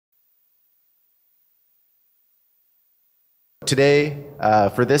Today,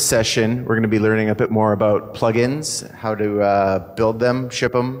 for this session, we're going to be learning a bit more about plugins, how to build them,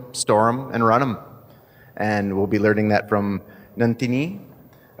 ship them, store them, and run them. And we'll be learning that from Nandhini,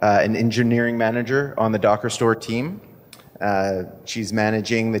 an engineering manager on the Docker Store team. She's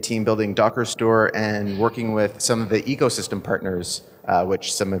managing the team building Docker Store and working with some of the ecosystem partners,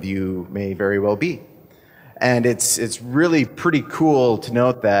 which some of you may very well be. And it's really pretty cool to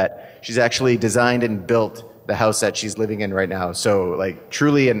note that she's actually designed and built the house that she's living in right now. So like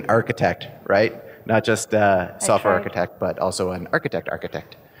truly an architect, right? Not just a software architect, but also an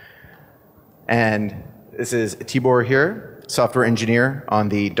architect. And this is Tibor here, software engineer on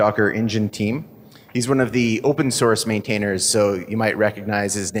the Docker Engine team. He's one of the open source maintainers, so you might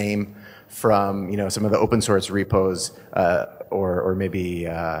recognize his name from some of the open source repos or maybe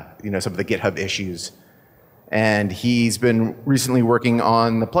some of the GitHub issues. And he's been recently working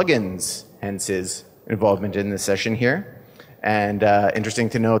on the plugins, hence his involvement in this session here. And interesting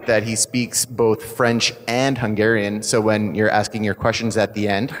to note that he speaks both French and Hungarian, so when you're asking your questions at the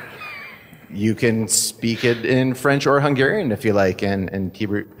end, you can speak it in French or Hungarian if you like, and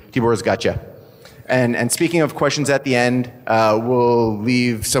Tibor's got you. And speaking of questions at the end, we'll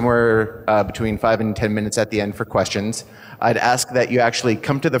leave somewhere between 5 and 10 minutes at the end for questions. I'd ask that you actually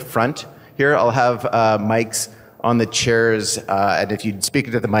come to the front here. I'll have mics on the chairs, and if you'd speak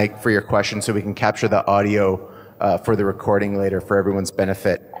into the mic for your question so we can capture the audio for the recording later for everyone's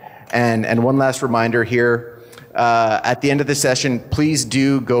benefit. And one last reminder here, at the end of the session, please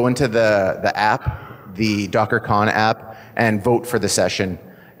do go into the app, the DockerCon app, and vote for the session.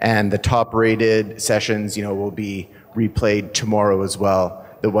 And the top rated sessions, will be replayed tomorrow as well.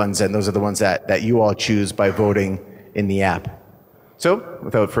 Those are the ones that you all choose by voting in the app. So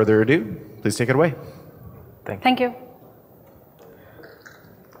without further ado, please take it away. Thank you.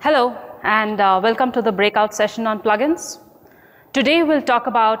 Hello, and welcome to the breakout session on plugins. Today we'll talk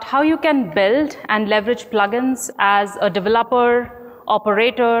about how you can build and leverage plugins as a developer,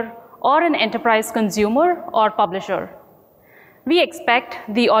 operator, or an enterprise consumer or publisher. We expect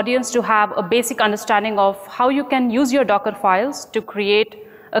the audience to have a basic understanding of how you can use your Docker files to create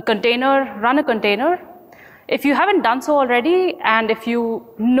a container, run a container. If you haven't done so already, and if you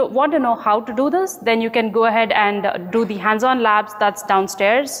want to know how to do this, then you can go ahead and do the hands-on labs that's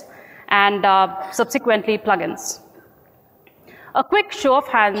downstairs, and subsequently plugins. A quick show of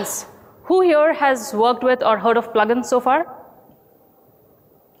hands. Who here has worked with or heard of plugins so far?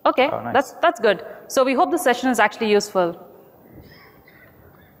 Okay, oh, nice. That's good. So we hope the session is actually useful.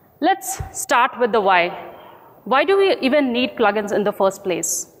 Let's start with the why. Why do we even need plugins in the first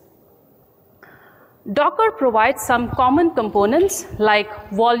place? Docker provides some common components like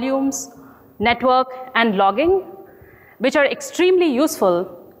volumes, network, and logging, which are extremely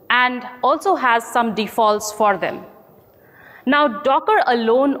useful and also has some defaults for them. Now, Docker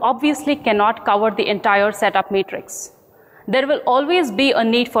alone obviously cannot cover the entire setup matrix. There will always be a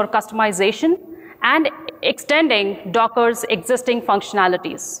need for customization and extending Docker's existing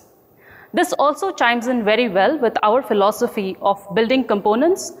functionalities. This also chimes in very well with our philosophy of building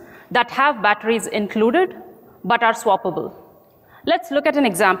components that have batteries included but are swappable. Let's look at an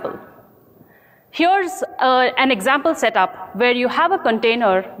example. Here's an example setup where you have a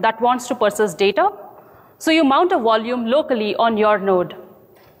container that wants to process data, so you mount a volume locally on your node.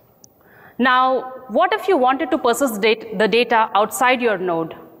 Now, what if you wanted to process the data outside your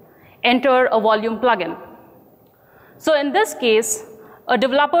node? Enter a volume plugin. So in this case, a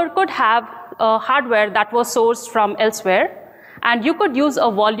developer could have hardware that was sourced from elsewhere, and you could use a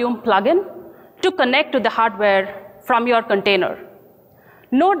volume plugin to connect to the hardware from your container.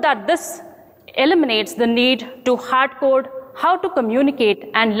 Note that this eliminates the need to hard code how to communicate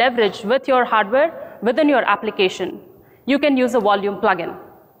and leverage with your hardware within your application. You can use a volume plugin.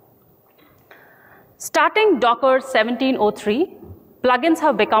 Starting Docker 1703, plugins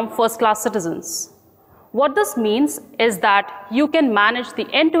have become first-class citizens. What this means is that you can manage the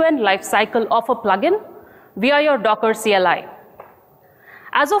end-to-end lifecycle of a plugin via your Docker CLI.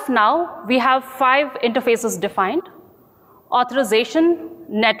 As of now, we have 5 interfaces defined: authorization,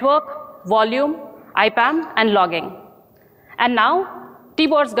 network, volume, IPAM, and logging. And now,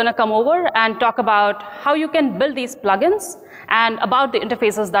 Tibor's going to come over and talk about how you can build these plugins and about the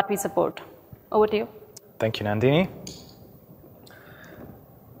interfaces that we support. Over to you. Thank you, Nandhini.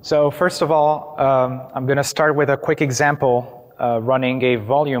 So first of all, I'm going to start with a quick example running a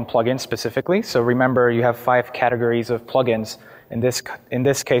volume plugin specifically. So remember, you have 5 categories of plugins. In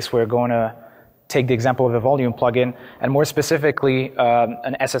this case, we're going to take the example of a volume plugin, and more specifically,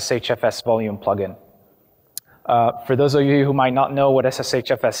 an SSHFS volume plugin. For those of you who might not know what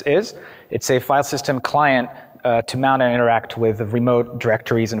SSHFS is, it's a file system client to mount and interact with remote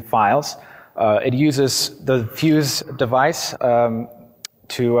directories and files. It uses the fuse device to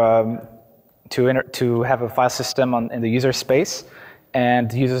have a file system in the user space,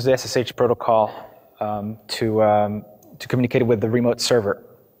 and uses the SSH protocol to communicate with the remote server.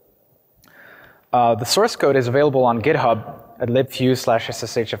 The source code is available on GitHub at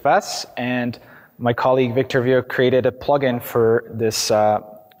libfuse/sshfs, and my colleague Victor Vio created a plugin for this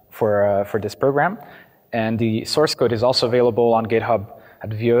this program, and the source code is also available on GitHub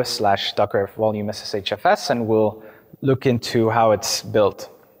at vio/docker volume sshfs, and we'll look into how it's built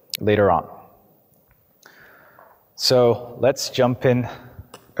later on. So let's jump in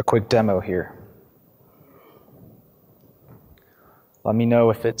a quick demo here. Let me know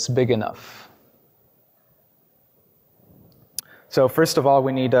if it's big enough. So first of all,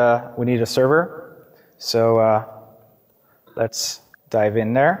 we need a server. So let's dive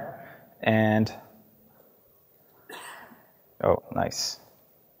in there, and oh, nice.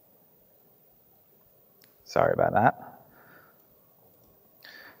 Sorry about that.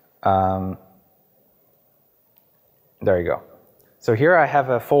 There you go. So here I have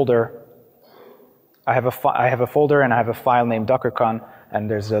a folder. I have a folder and I have a file named dockercon, and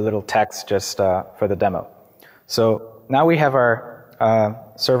there's a little text just for the demo. So now we have our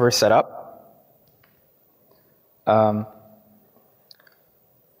server set up.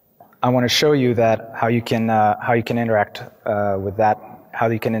 I want to show you that how you can interact with that, how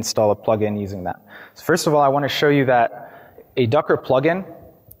you can install a plugin using that. So first of all, I want to show you that a Docker plugin.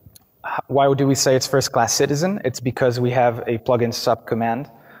 Why do we say it's first-class citizen? It's because we have a plugin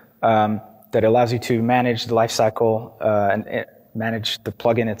subcommand that allows you to manage the lifecycle and manage the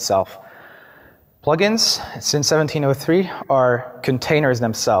plugin itself. Plugins, since 1703, are containers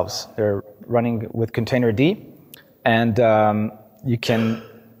themselves. They're running with containerd, and you can,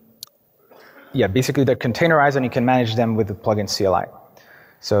 basically they're containerized, and you can manage them with the plugin CLI.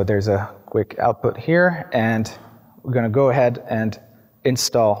 So there's a quick output here, and we're going to go ahead and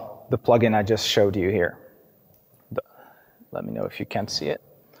install the plugin I just showed you here. Let me know if you can't see it.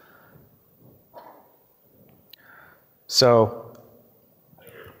 So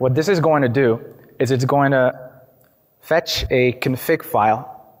what this is going to do is it's going to fetch a config file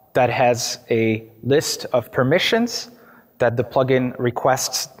that has a list of permissions that the plugin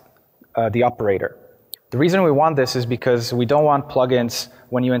requests the operator. The reason we want this is because we don't want plugins,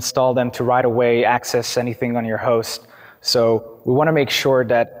 when you install them, to right away access anything on your host. So we want to make sure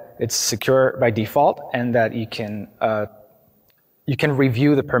that it's secure by default, and that you can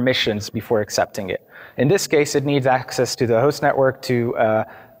review the permissions before accepting it. In this case, it needs access to the host network to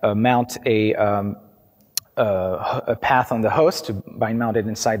mount a path on the host to bind mount it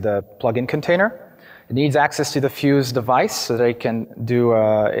inside the plugin container. It needs access to the Fuse device so that it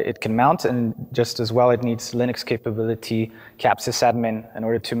can mount, and just as well, it needs Linux capability, capsysadmin, in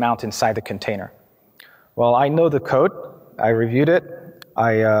order to mount inside the container. Well, I know the code. I reviewed it.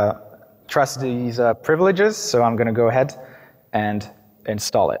 I trust these privileges, so I'm going to go ahead and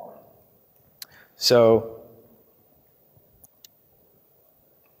install it. So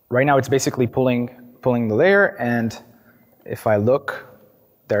right now it's basically pulling the layer, and if I look,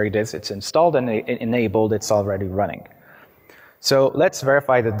 there it is. It's installed and enabled. It's already running. So let's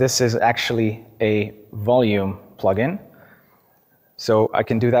verify that this is actually a volume plugin. So I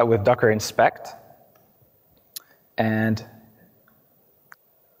can do that with docker inspect. And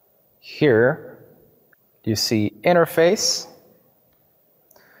here you see interface.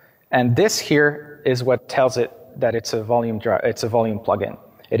 And this here is what tells it that it's a volume plugin.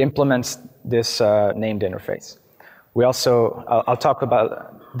 It implements this named interface. We also, I'll talk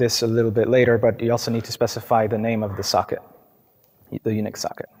about this a little bit later, but you also need to specify the name of the socket, the Unix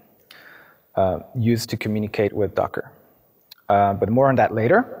socket, used to communicate with Docker. But more on that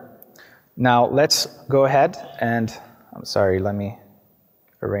later. Now let's go ahead and, I'm sorry, let me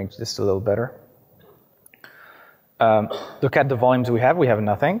arrange this a little better. Look at the volumes we have. We have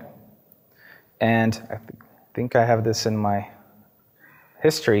nothing. And I think I have this in my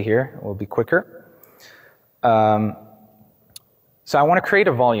history here. It will be quicker. So I want to create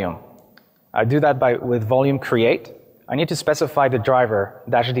a volume. I do that with volume create. I need to specify the driver,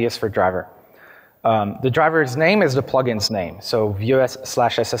 -d is for driver. The driver's name is the plugin's name, so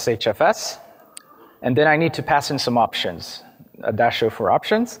view/sshfs. And then I need to pass in some options, a -o for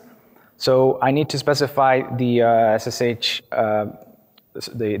options. So I need to specify the SSH,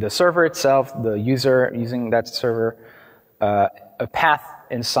 the server itself, the user using that server, a path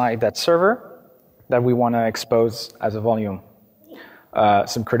inside that server that we want to expose as a volume.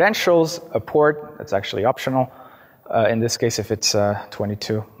 Some credentials, a port, that's actually optional. In this case, if it's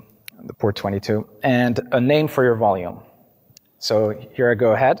 22, the port 22, and a name for your volume. So here I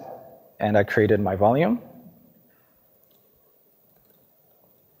go ahead, and I created my volume,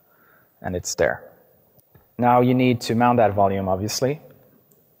 and it's there. Now you need to mount that volume, obviously.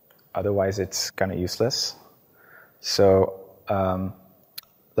 Otherwise, it's kind of useless. So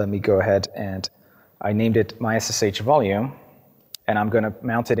let me go ahead and I named it my SSH volume, and I'm going to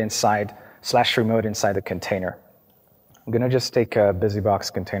mount it inside /remote inside the container. I'm going to just take a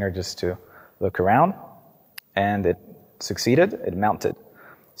BusyBox container just to look around, and it succeeded. It mounted.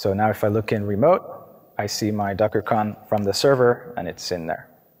 So now if I look in remote, I see my DockerCon from the server, and it's in there.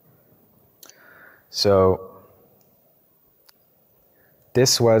 So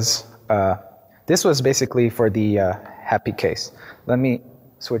this was basically for the happy case. Let me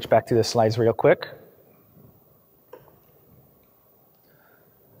switch back to the slides real quick.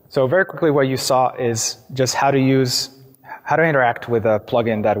 So very quickly, what you saw is just how to interact with a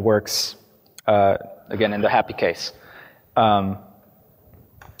plugin that works, again, in the happy case.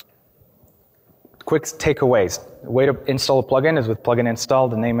 Quick takeaways. The way to install a plugin is with plugin install,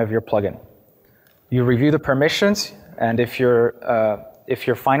 the name of your plugin. You review the permissions, and if you're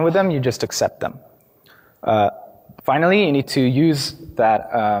fine with them, you just accept them. Finally, you need to use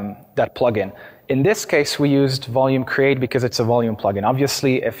that plugin. In this case, we used volume create because it's a volume plugin.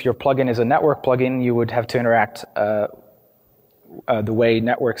 Obviously, if your plugin is a network plugin, you would have to interact the way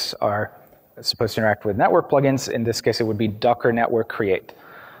networks are supposed to interact with network plugins. In this case, it would be Docker network create.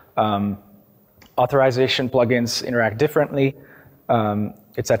 Authorization plugins interact differently,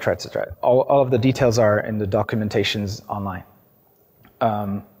 et cetera, et cetera. All of the details are in the documentations online.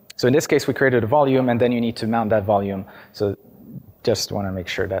 So in this case, we created a volume, and then you need to mount that volume. So just want to make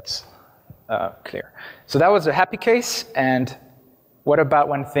sure that's clear. So that was a happy case, and what about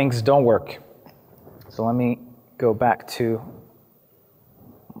when things don't work? So let me go back to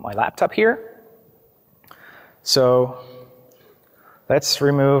my laptop here. So let's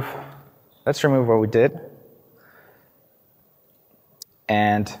remove what we did,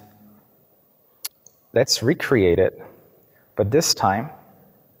 and let's recreate it. But this time,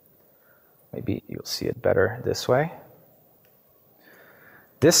 maybe you'll see it better this way.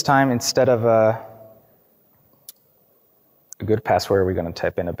 This time, instead of a good password, we're going to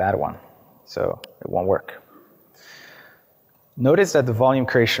type in a bad one. So it won't work. Notice that the volume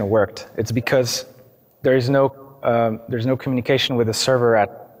creation worked. It's because there's no communication with the server at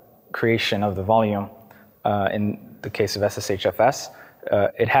creation of the volume. In the case of SSHFS,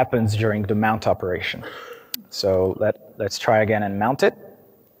 it happens during the mount operation. So let's try again and mount it.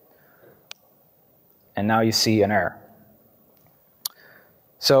 And now you see an error.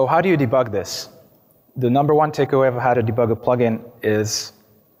 So how do you debug this? The number one takeaway of how to debug a plugin is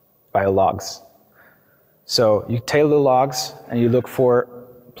by logs. So you tail the logs, and you look for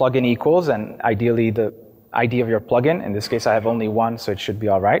plugin equals, and ideally the ID of your plugin. In this case, I have only one, so it should be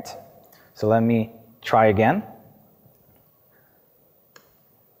all right. So let me try again.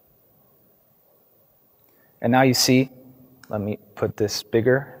 And now you see, let me put this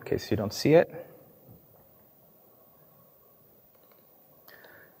bigger in case you don't see it.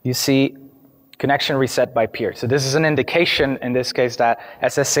 You see connection reset by peer. So this is an indication in this case that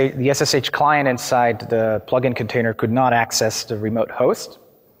the SSH client inside the plugin container could not access the remote host.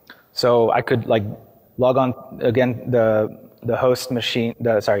 So I could log on again the host machine,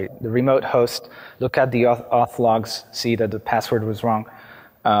 the remote host, look at the auth logs, see that the password was wrong,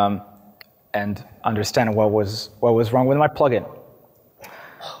 and understand what was wrong with my plugin.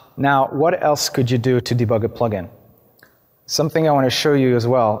 Now, what else could you do to debug a plugin? Something I want to show you as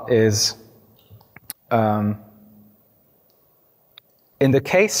well is, in the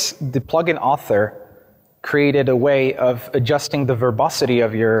case the plugin author created a way of adjusting the verbosity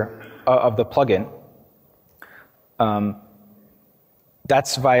of the plugin.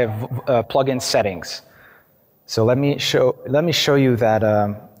 That's via plugin settings. So let me show you that.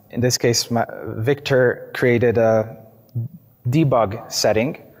 In this case, Victor created a debug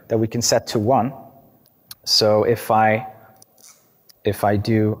setting that we can set to 1. So if I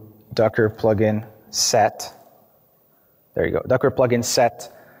do Docker plugin set, there you go, Docker plugin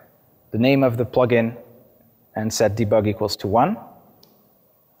set the name of the plugin and set debug equals to 1.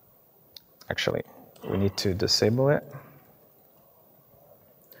 Actually, we need to disable it.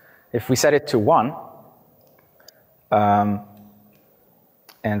 If we set it to 1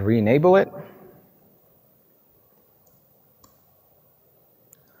 and re-enable it,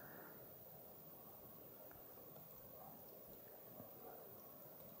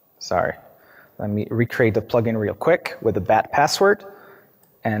 sorry, let me recreate the plugin real quick with a bad password,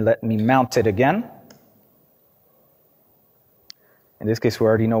 and let me mount it again. In this case, we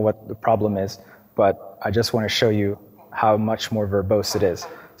already know what the problem is, but I just want to show you how much more verbose it is.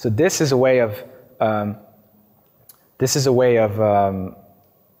 So this is a way of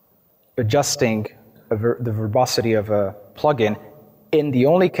adjusting the verbosity of a plugin in the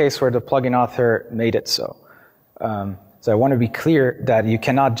only case where the plugin author made it so. So I want to be clear that you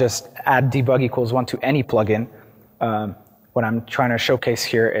cannot just add debug equals 1 to any plugin. What I'm trying to showcase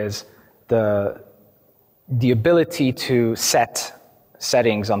here is the ability to set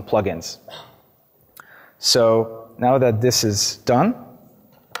settings on plugins. So now that this is done,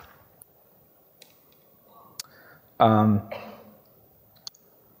 oh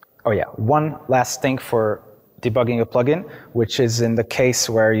yeah, one last thing for debugging a plugin, which is in the case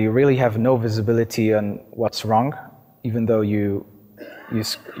where you really have no visibility on what's wrong, even though you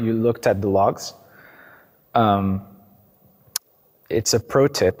looked at the logs. It's a pro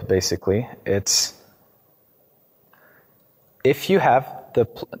tip, basically. It's if you have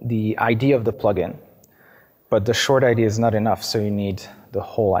the ID of the plugin, but the short ID is not enough, so you need the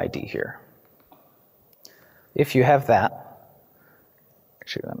whole ID here. If you have that,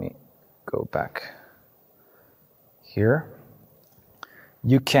 actually, let me go back here.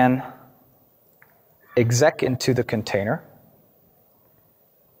 You can exec into the container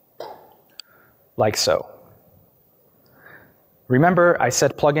like so. Remember, I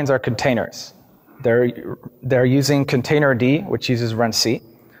said plugins are containers. They're using containerd, which uses runc.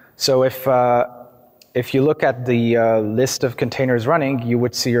 So if you look at the list of containers running, you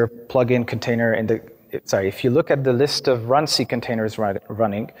would see your plugin container in the. Sorry, if you look at the list of runc containers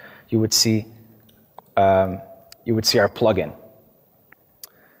running, you would see our plugin.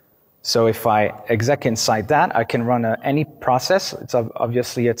 So if I exec inside that, I can run any process.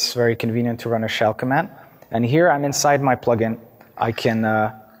 Obviously, it's very convenient to run a shell command. And here I'm inside my plugin. I can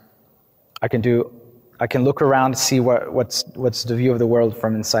look around, see what's the view of the world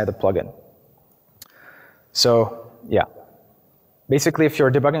from inside the plugin. So yeah, basically, if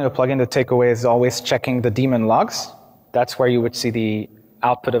you're debugging a plugin, the takeaway is always checking the daemon logs. That's where you would see the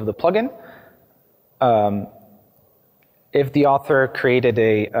output of the plugin. If the author created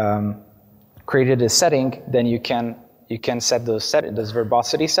a setting, then you can set those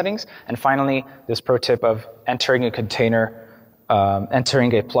verbosity settings. And finally, this pro tip of entering a container,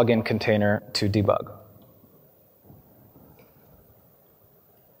 entering a plugin container to debug.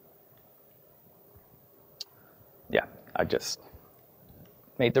 Yeah, I just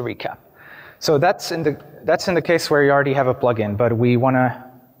made the recap. So that's in the case where you already have a plugin, but we want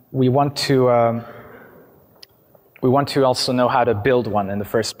to also know how to build one in the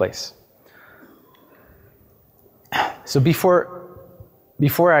first place. So before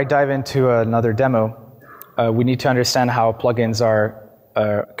I dive into another demo, we need to understand how plugins are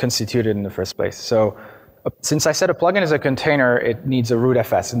constituted in the first place. So since I said a plugin is a container, it needs a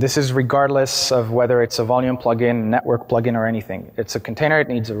rootfs. And this is regardless of whether it's a volume plugin, network plugin, or anything. It's a container, it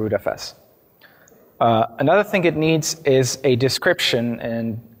needs a rootfs. Another thing it needs is a description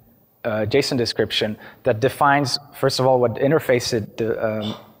and JSON description that defines, first of all, what interface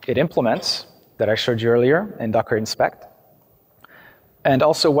it implements, that I showed you earlier in Docker inspect, and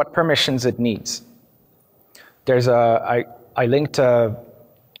also what permissions it needs. There's I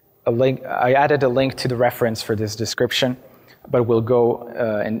added a link to the reference for this description, but we'll go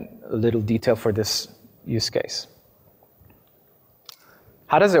in a little detail for this use case.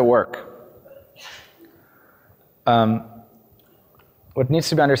 How does it work? What needs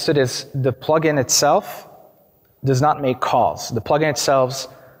to be understood is the plugin itself does not make calls. The plugin itself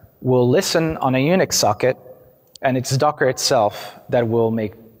will listen on a Unix socket, and it's Docker itself that will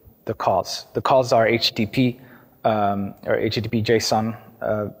make the calls. The calls are HTTP or HTTP JSON.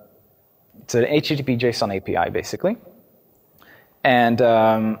 It's an HTTP JSON API, basically. And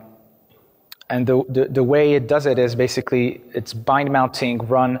the way it does it is basically it's bind mounting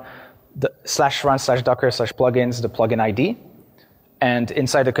run /run/docker/plugins, the plugin ID. And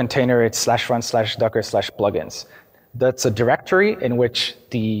inside the container, it's /run/docker/plugins. That's a directory in which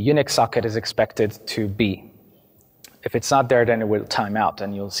the Unix socket is expected to be. If it's not there, then it will time out,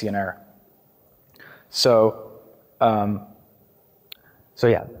 and you'll see an error. So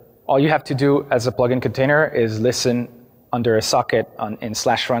yeah, all you have to do as a plugin container is listen under a socket in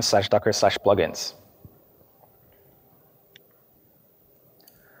 /run/docker/plugins.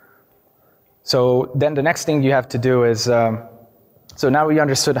 So then the next thing you have to do is, so now we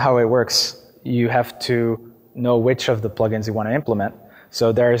understood how it works. You have to know which of the plugins you want to implement.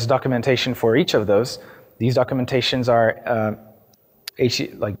 So there is documentation for each of those. These documentations are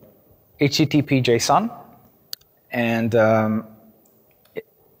like HTTP JSON, and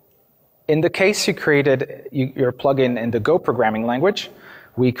In the case you created your plugin in the Go programming language,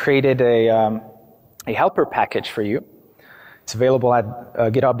 we created a helper package for you. It's available at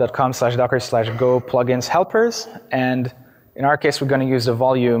github.com/docker/go plugins helpers. And in our case, we're going to use the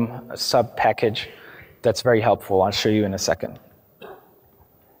volume sub package. That's very helpful. I'll show you in a second.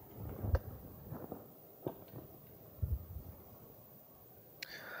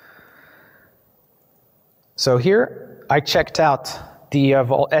 So here, I checked out the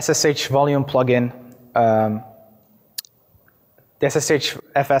SSH volume plugin, the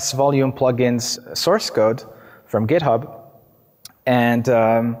SSHFS volume plugin's source code from GitHub. And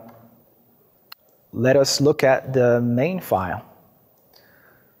let us look at the main file.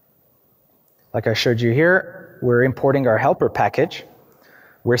 Like I showed you here, we're importing our helper package.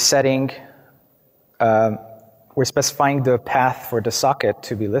 We're setting, we're specifying the path for the socket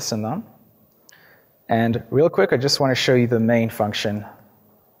to be listened on. And real quick, I just want to show you the main function.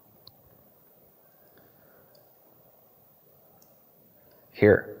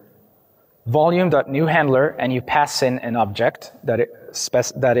 Here. Volume.newHandler, and you pass in an object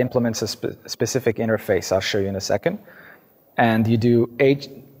that implements a specific interface. I'll show you in a second. And you do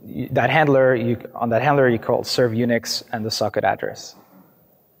on that handler you call serve Unix and the socket address.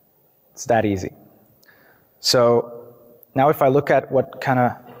 It's that easy. So now if I look at what kind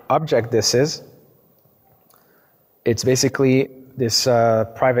of object this is, it's basically this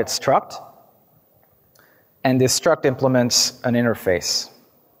private struct, and this struct implements an interface.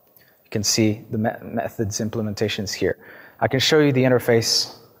 You can see the methods implementations here. I can show you the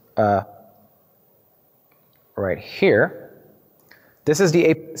interface right here. This is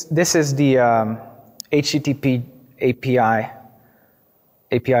the HTTP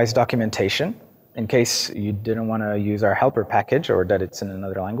API's documentation, in case you didn't want to use our helper package or that it's in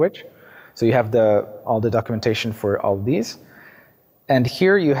another language. So you have all the documentation for all of these. And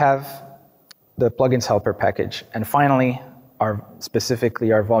here you have the plugins helper package. And finally,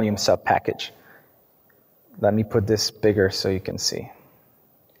 specifically our volume sub package. Let me put this bigger so you can see.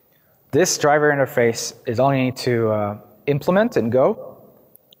 This driver interface is all you need to implement and go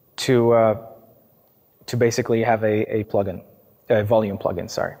to basically have a plugin, a volume plugin,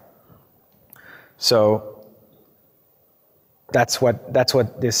 sorry. So that's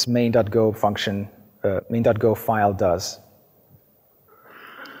what this main.go function, main.go file does.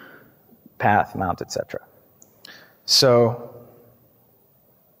 Path, mount, etc. So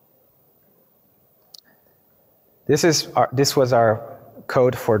this was our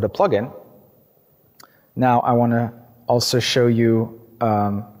code for the plugin. Now I want to also show you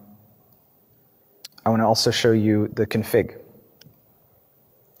the config.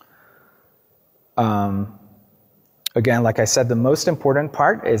 Again, like I said, the most important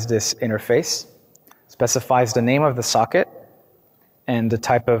part is this interface. Specifies the name of the socket and the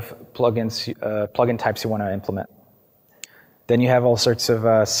type of plugin types you want to implement. Then you have all sorts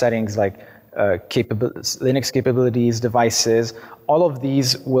of settings like Linux capabilities, devices. All of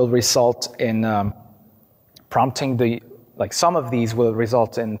these will result in prompting some of these will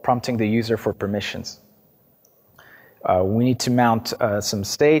result in prompting the user for permissions. We need to mount some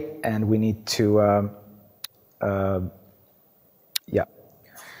state, and we need to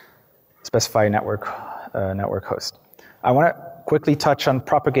specify network host. I want to quickly touch on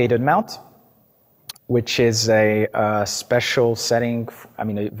propagated mount, which is a special setting,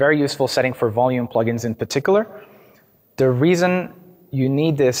 a very useful setting for volume plugins in particular. The reason you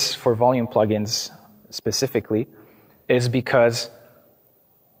need this for volume plugins specifically is because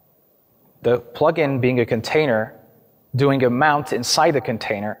the plugin being a container, doing a mount inside the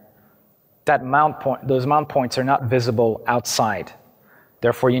container, those mount points are not visible outside.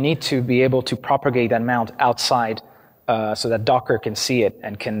 Therefore, you need to be able to propagate that mount outside so that Docker can see it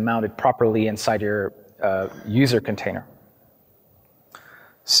and can mount it properly inside your user container.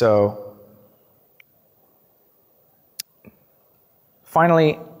 So,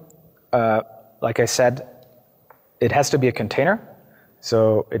 finally, like I said, it has to be a container,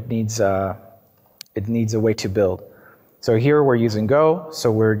 so it needs a way to build. So here we're using Go,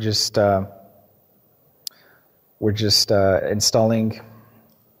 so we're just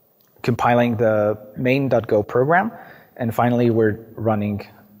compiling the main.go program, and finally we're running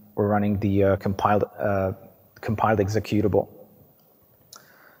the compiled executable.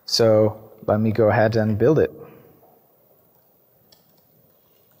 So let me go ahead and build it.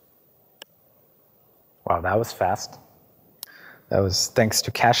 Wow, that was fast. That was thanks to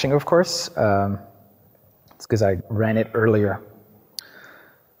caching, of course. It's because I ran it earlier.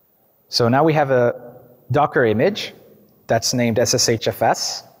 So now we have a Docker image that's named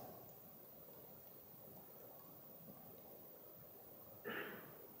SSHFS.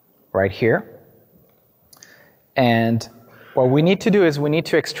 right here. And what we need to do is we need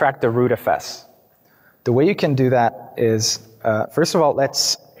to extract the root fs. The way you can do that is, first of all,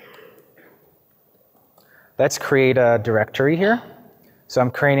 let's create a directory here. So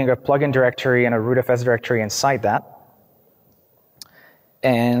I'm creating a plugin directory and a rootfs directory inside that.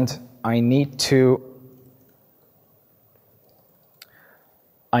 And I need to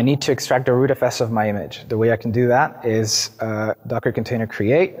extract the rootfs of my image. The way I can do that is Docker container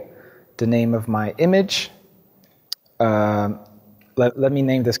create, the name of my image. Let me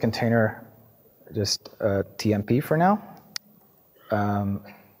name this container just TMP for now.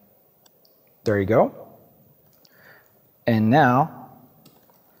 There you go. And now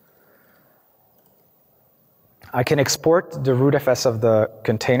I can export the rootfs of the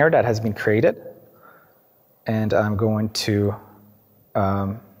container that has been created, and I'm going to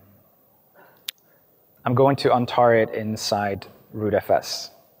untar it inside rootfs.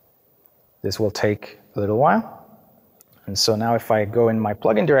 This will take a little while. And so now if I go in my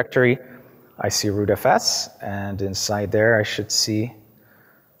plugin directory, I see rootfs, and inside there I should see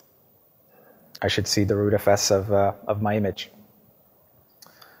the rootfs of my image.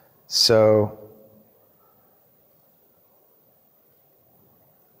 So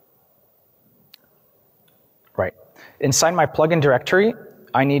right. Inside my plugin directory,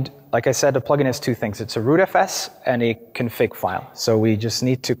 I need, like I said, a plugin is two things. It's a rootfs and a config file. So we just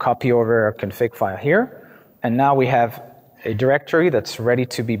need to copy over a config file here. And now we have a directory that's ready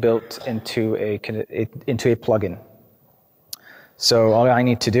to be built into a plugin. So all I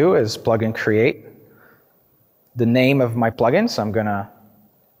need to do is plugin create the name of my plugin. So I'm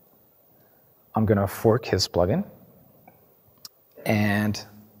gonna fork his plugin, and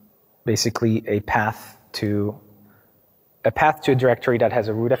basically a path to a directory that has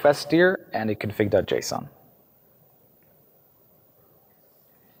a rootfs dir and a config.json.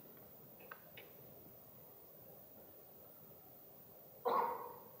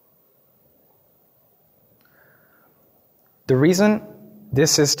 The reason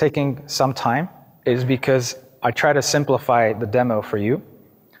this is taking some time is because I try to simplify the demo for you.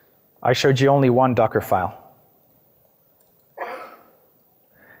 I showed you only one Docker file.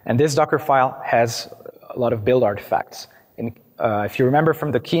 And this Docker file has a lot of build artifacts. And, if you remember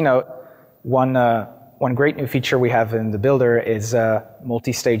from the keynote, one great new feature we have in the builder is a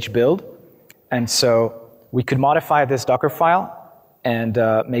multi-stage build. And so we could modify this Docker file and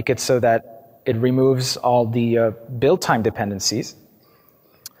make it so that it removes all the build time dependencies.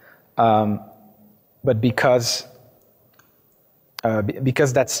 But because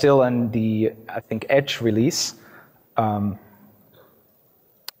that's still in the, I think, Edge release,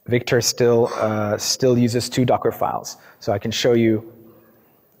 Victor still uses two Docker files. So I can show you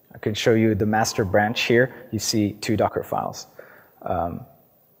the master branch here. You see two Docker files.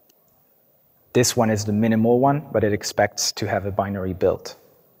 This one is the minimal one, but it expects to have a binary build.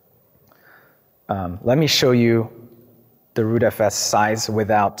 Let me show you the rootfs size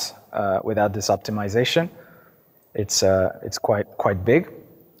without this optimization. It's quite big,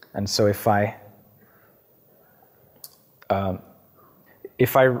 and so if I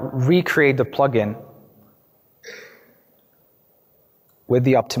recreate the plugin with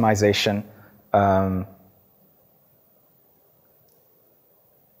the optimization,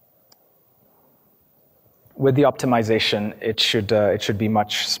 it should be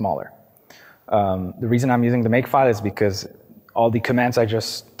much smaller. The reason I'm using the makefile is because all the commands I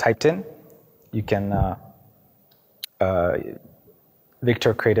just typed in, you can,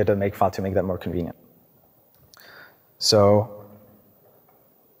 Victor created a makefile to make that more convenient. So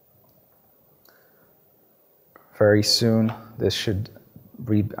very soon this should,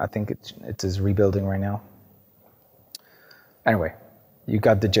 I think it is rebuilding right now. Anyway, you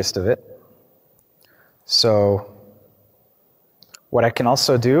got the gist of it. So what I can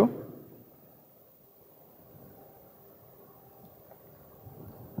also do,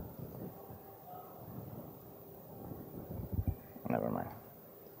 never mind.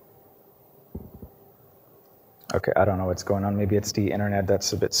 Okay, I don't know what's going on. Maybe it's the internet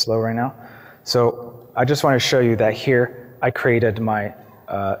that's a bit slow right now. So I just want to show you that here I created my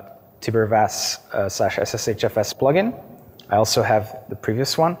Tibor Vass /SSHFS plugin. I also have the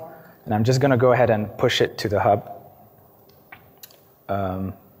previous one, and I'm just going to go ahead and push it to the hub.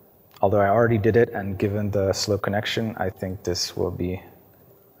 Although I already did it, and given the slow connection, I think this will be...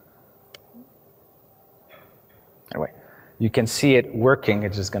 Anyway, you can see it working,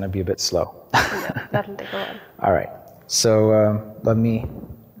 it's just going to be a bit slow. Yeah, that'll take a while. All right, so let me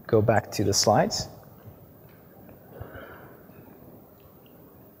go back to the slides.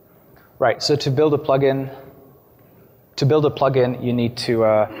 Right, so to build a plugin To build a plugin, you need to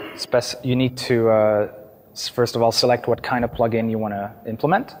first of all select what kind of plugin you want to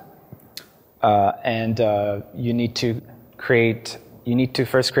implement, and you need to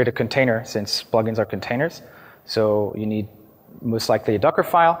first create a container, since plugins are containers. So you need most likely a Docker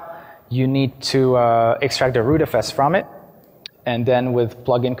file. You need to extract the rootfs from it, and then with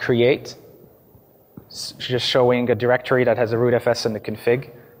plugin create, just showing a directory that has a rootfs and the config,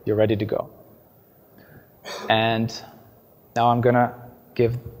 you're ready to go. And now I'm going to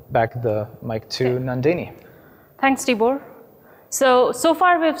give back the mic to Nandhini. Thanks, Tibor. So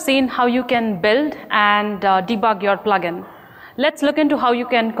far we've seen how you can build and debug your plugin. Let's look into how you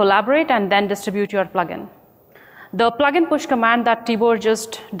can collaborate and then distribute your plugin. The plugin push command that Tibor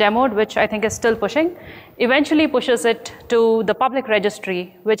just demoed, which I think is still pushing, eventually pushes it to the public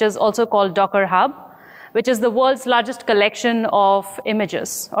registry, which is also called Docker Hub, which is the world's largest collection of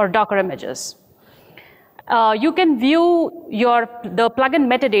images or Docker images. You can view the plugin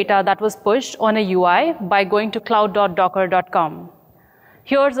metadata that was pushed on a UI by going to cloud.docker.com.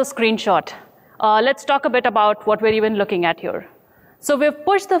 Here's a screenshot. Let's talk a bit about what we're even looking at here. So we've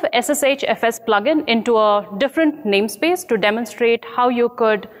pushed the SSHFS plugin into a different namespace to demonstrate how you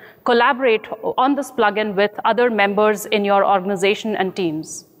could collaborate on this plugin with other members in your organization and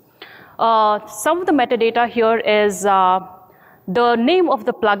teams. Some of the metadata here is the name of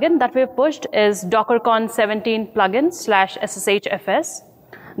the plugin that we've pushed is DockerCon 17 plugin/SSHFS.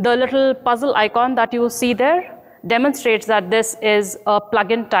 The little puzzle icon that you see there demonstrates that this is a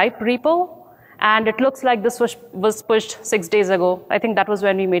plugin type repo, and it looks like this was pushed 6 days ago. I think that was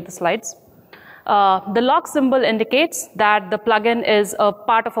when we made the slides. The log symbol indicates that the plugin is a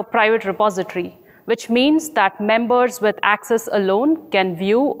part of a private repository, which means that members with access alone can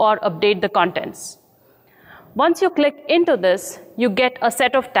view or update the contents. Once you click into this, you get a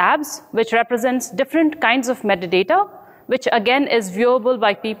set of tabs which represents different kinds of metadata, which again is viewable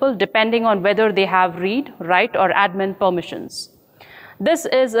by people depending on whether they have read, write, or admin permissions. This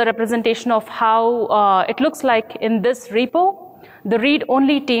is a representation of how it looks like in this repo. The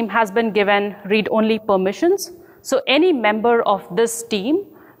read-only team has been given read-only permissions, so any member of this team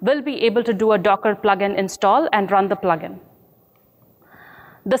will be able to do a Docker plugin install and run the plugin.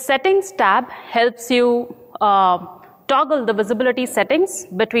 The settings tab helps you toggle the visibility settings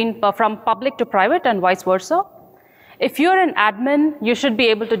from public to private and vice versa. If you're an admin, you should be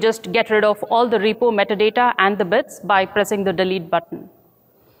able to just get rid of all the repo metadata and the bits by pressing the delete button.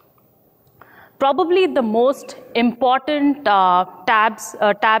 Probably the most important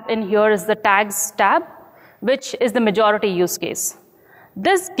tab in here is the tags tab, which is the majority use case.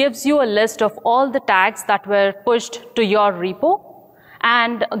 This gives you a list of all the tags that were pushed to your repo.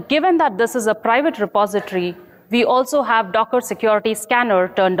 And given that this is a private repository, we also have Docker Security Scanner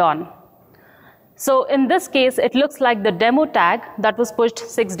turned on. So in this case, it looks like the demo tag that was pushed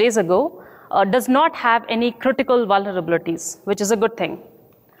 6 days ago does not have any critical vulnerabilities, which is a good thing.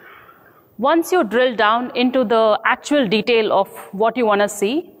 Once you drill down into the actual detail of what you want to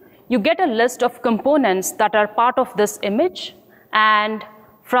see, you get a list of components that are part of this image. And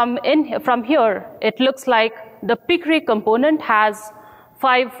from here, it looks like the Pickery component has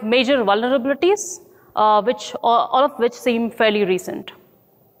 5 major vulnerabilities, all of which seem fairly recent.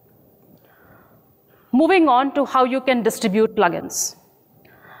 Moving on to how you can distribute plugins.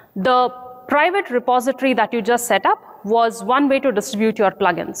 The private repository that you just set up was one way to distribute your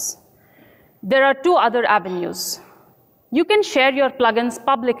plugins. There are 2 other avenues. You can share your plugins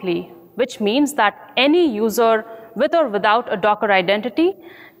publicly, which means that any user with or without a Docker identity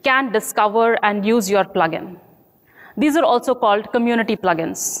can discover and use your plugin. These are also called community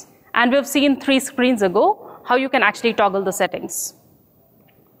plugins. And we've seen 3 screens ago how you can actually toggle the settings.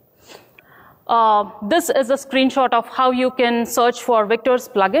 This is a screenshot of how you can search for Victor's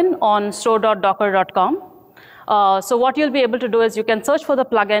plugin on store.docker.com. So what you'll be able to do is you can search for the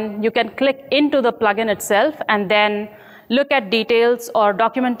plugin, you can click into the plugin itself, and then look at details or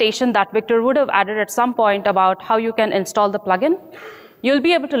documentation that Victor would have added at some point about how you can install the plugin. You'll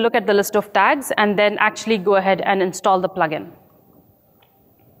be able to look at the list of tags and then actually go ahead and install the plugin.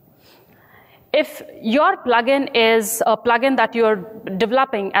 If your plugin is a plugin that you're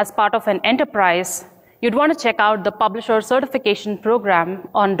developing as part of an enterprise, you'd want to check out the publisher certification program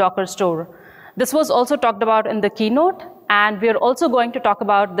on Docker Store. This was also talked about in the keynote, and we're also going to talk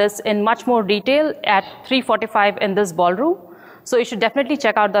about this in much more detail at 3:45 in this ballroom. So you should definitely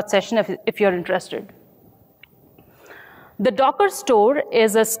check out that session if you're interested. The Docker Store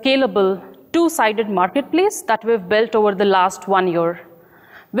is a scalable, 2-sided marketplace that we've built over the last 1 year.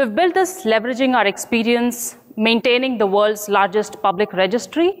 We've built this leveraging our experience maintaining the world's largest public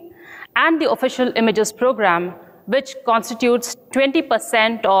registry and the official images program, which constitutes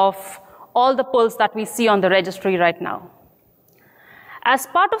 20% of all the pulls that we see on the registry right now. As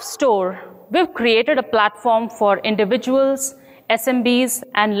part of Store, we've created a platform for individuals, SMBs,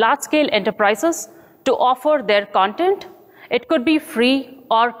 and large-scale enterprises to offer their content. It could be free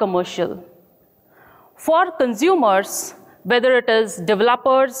or commercial. For consumers, whether it is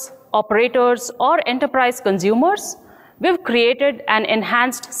developers, operators, or enterprise consumers, we've created an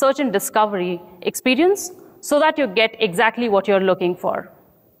enhanced search and discovery experience so that you get exactly what you're looking for.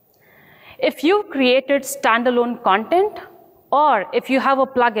 If you've created standalone content, or if you have a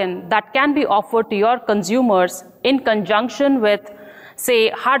plugin that can be offered to your consumers in conjunction with, say,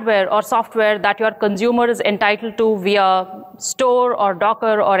 hardware or software that your consumer is entitled to via Store or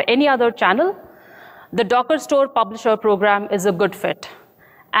Docker or any other channel, the Docker Store Publisher program is a good fit.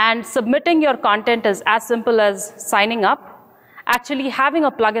 And submitting your content is as simple as signing up, actually having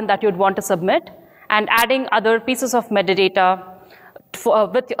a plugin that you'd want to submit, and adding other pieces of metadata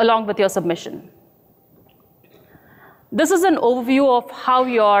along with your submission. This is an overview of how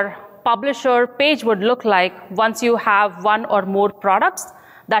your publisher page would look like once you have one or more products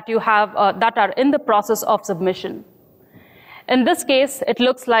that you have that are in the process of submission. In this case, it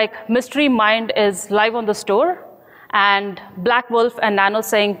looks like Mystery Mind is live on the store, and Black Wolf and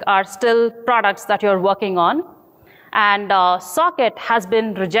NanoSync are still products that you're working on. And Socket has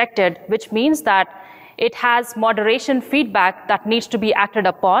been rejected, which means that it has moderation feedback that needs to be acted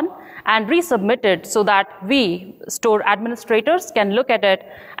upon and resubmitted so that we, store administrators, can look at it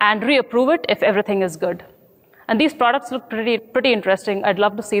and reapprove it if everything is good. And these products look pretty interesting. I'd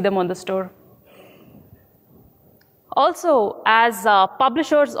love to see them on the store. Also, as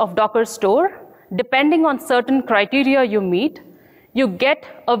publishers of Docker Store, depending on certain criteria you meet, you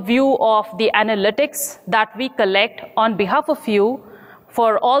get a view of the analytics that we collect on behalf of you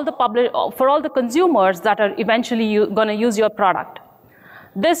for all the consumers that are eventually going to use your product.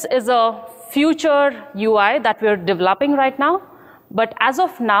 This is a future UI that we're developing right now, but as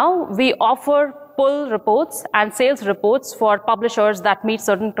of now, we offer pull reports and sales reports for publishers that meet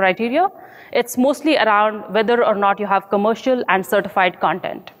certain criteria. It's mostly around whether or not you have commercial and certified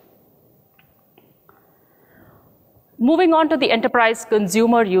content. Moving on to the enterprise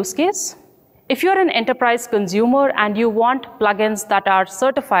consumer use case. If you're an enterprise consumer and you want plugins that are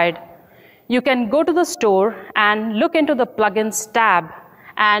certified, you can go to the store and look into the plugins tab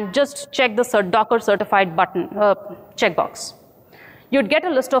and just check the Docker certified button, checkbox. You'd get a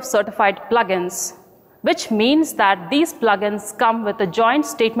list of certified plugins, which means that these plugins come with a joint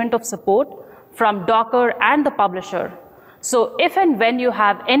statement of support from Docker and the publisher. So if and when you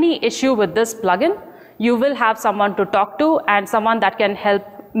have any issue with this plugin, you will have someone to talk to and someone that can help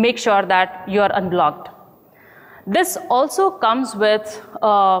make sure that you are unblocked. This also comes with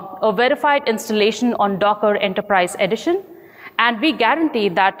a verified installation on Docker Enterprise Edition, and we guarantee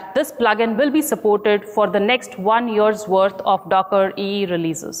that this plugin will be supported for the next 1 year's worth of Docker EE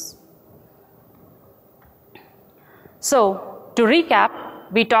releases. So, to recap,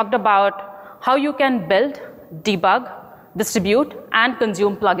 we talked about how you can build, debug, distribute, and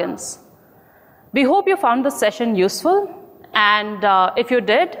consume plugins. We hope you found this session useful. And if you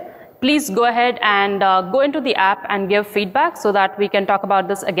did, please go ahead and go into the app and give feedback so that we can talk about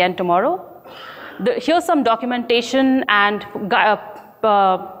this again tomorrow. Here's some documentation and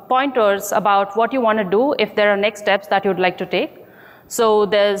pointers about what you want to do if there are next steps that you'd like to take. So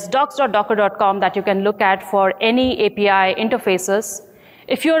there's docs.docker.com that you can look at for any API interfaces.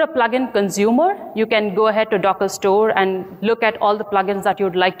 If you're a plugin consumer, you can go ahead to Docker Store and look at all the plugins that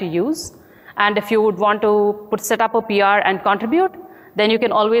you'd like to use. And if you would want to set up a PR and contribute, then you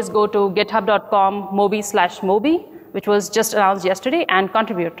can always go to github.com/moby, which was just announced yesterday, and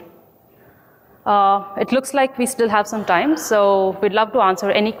contribute. It looks like we still have some time, so we'd love to answer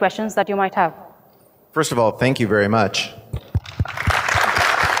any questions that you might have. First of all, thank you very much.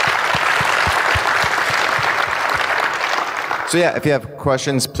 So yeah, if you have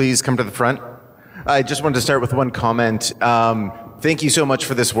questions, please come to the front. I just wanted to start with one comment. Thank you so much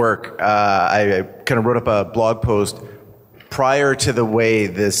for this work. I kind of wrote up a blog post prior to the way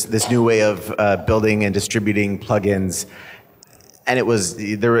this new way of building and distributing plugins, and there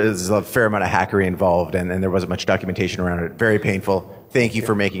was a fair amount of hackery involved, and there wasn't much documentation around it. Very painful. Thank you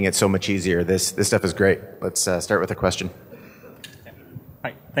for making it so much easier. This stuff is great. Let's start with a question.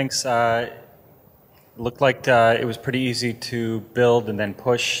 Hi, thanks. Looked like it was pretty easy to build and then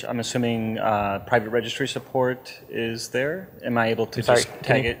push. I'm assuming private registry support is there. Am I able to just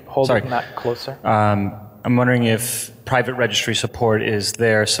tag it? Hold it that closer. I'm wondering if private registry support is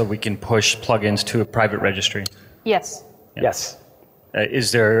there so we can push plugins to a private registry. Yes. Yeah. Yes.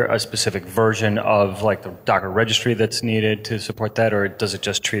 Is there a specific version of like the Docker registry that's needed to support that, or does it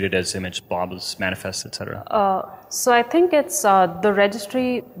just treat it as image blobs, manifests, etc.? So I think it's the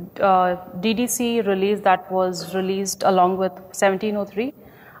registry DDC release that was released along with 1703.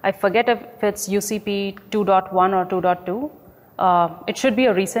 I forget if it's UCP 2.1 or 2.2. It should be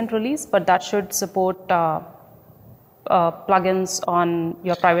a recent release, but that should support plugins on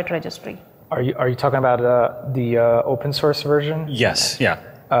your private registry. Are you talking about the open source version? Yes, yeah.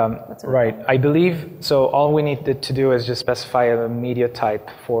 Right. I believe, so all we needed to do is just specify a media type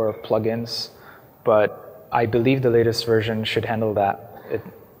for plugins, but I believe the latest version should handle that.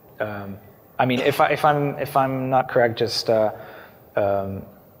 I mean, if I'm not correct, just we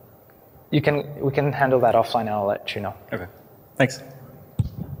can handle that offline and I'll let you know. Okay. Thanks.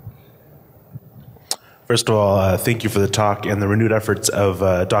 First of all, thank you for the talk and the renewed efforts of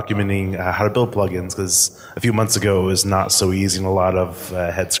documenting how to build plugins, because a few months ago it was not so easy and a lot of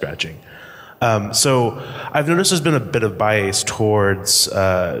head scratching. So I've noticed there's been a bit of bias towards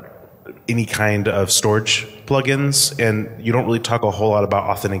any kind of storage plugins, and you don't really talk a whole lot about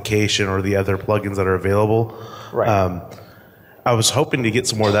authentication or the other plugins that are available. Right. I was hoping to get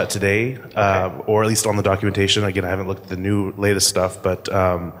some more of that today, or at least on the documentation. Again, I haven't looked at the latest stuff, but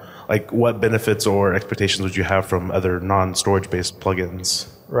like what benefits or expectations would you have from other non-storage based plugins?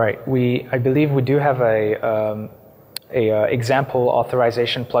 Right. I believe we do have a example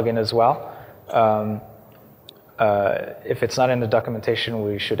authorization plugin as well. If it's not in the documentation,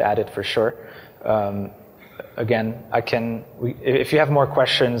 we should add it for sure. Again, if you have more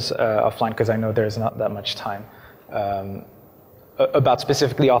questions offline, because I know there's not that much time, about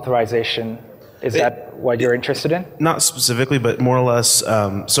specifically authorization, is that what you're interested in? Not specifically, but more or less.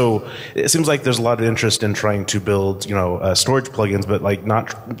 So it seems like there's a lot of interest in trying to build, storage plugins, but like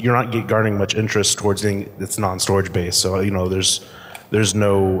you're not garnering much interest towards anything that's non-storage based. So there's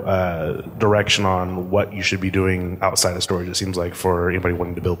no direction on what you should be doing outside of storage. It seems like for anybody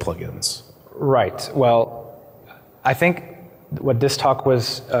wanting to build plugins. Right. Well, I think what this talk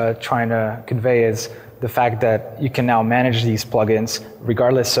was trying to convey is the fact that you can now manage these plugins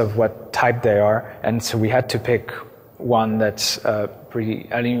regardless of what type they are, and so we had to pick one that's we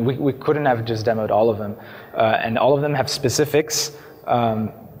couldn't have just demoed all of them, and all of them have specifics.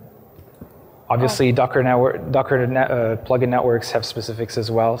 Obviously, Docker plugin networks have specifics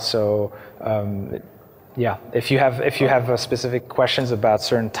as well. So, yeah, if you have specific questions about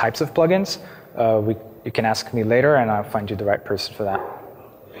certain types of plugins, you can ask me later, and I'll find you the right person for that.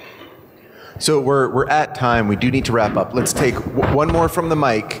 So we're at time. We do need to wrap up. Let's take one more from the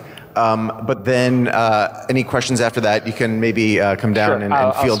mic, but then any questions after that, you can maybe come down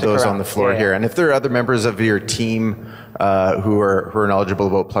and field those on the floor here. And if there are other members of your team who are knowledgeable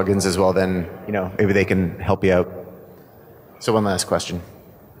about plugins as well, then maybe they can help you out. So one last question.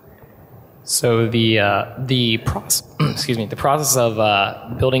 So the process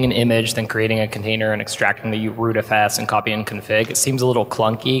of building an image, then creating a container and extracting the root FS and copy and config, it seems a little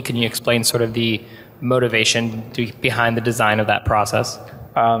clunky. Can you explain sort of the motivation behind the design of that process?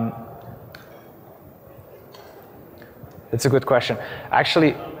 It's a good question.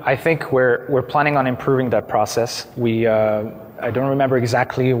 Actually, I think we're planning on improving that process. I don't remember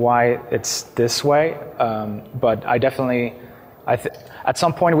exactly why it's this way, but I definitely. At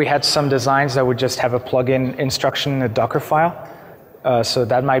some point, we had some designs that would just have a plugin instruction in a Docker file. So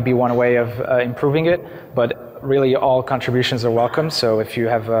that might be one way of improving it. But really, all contributions are welcome. So if you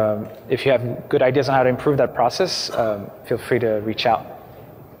have good ideas on how to improve that process, feel free to reach out.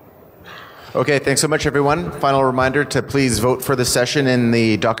 Okay, thanks so much, everyone. Final reminder to please vote for the session in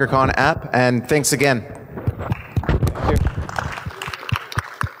the DockerCon app, and thanks again.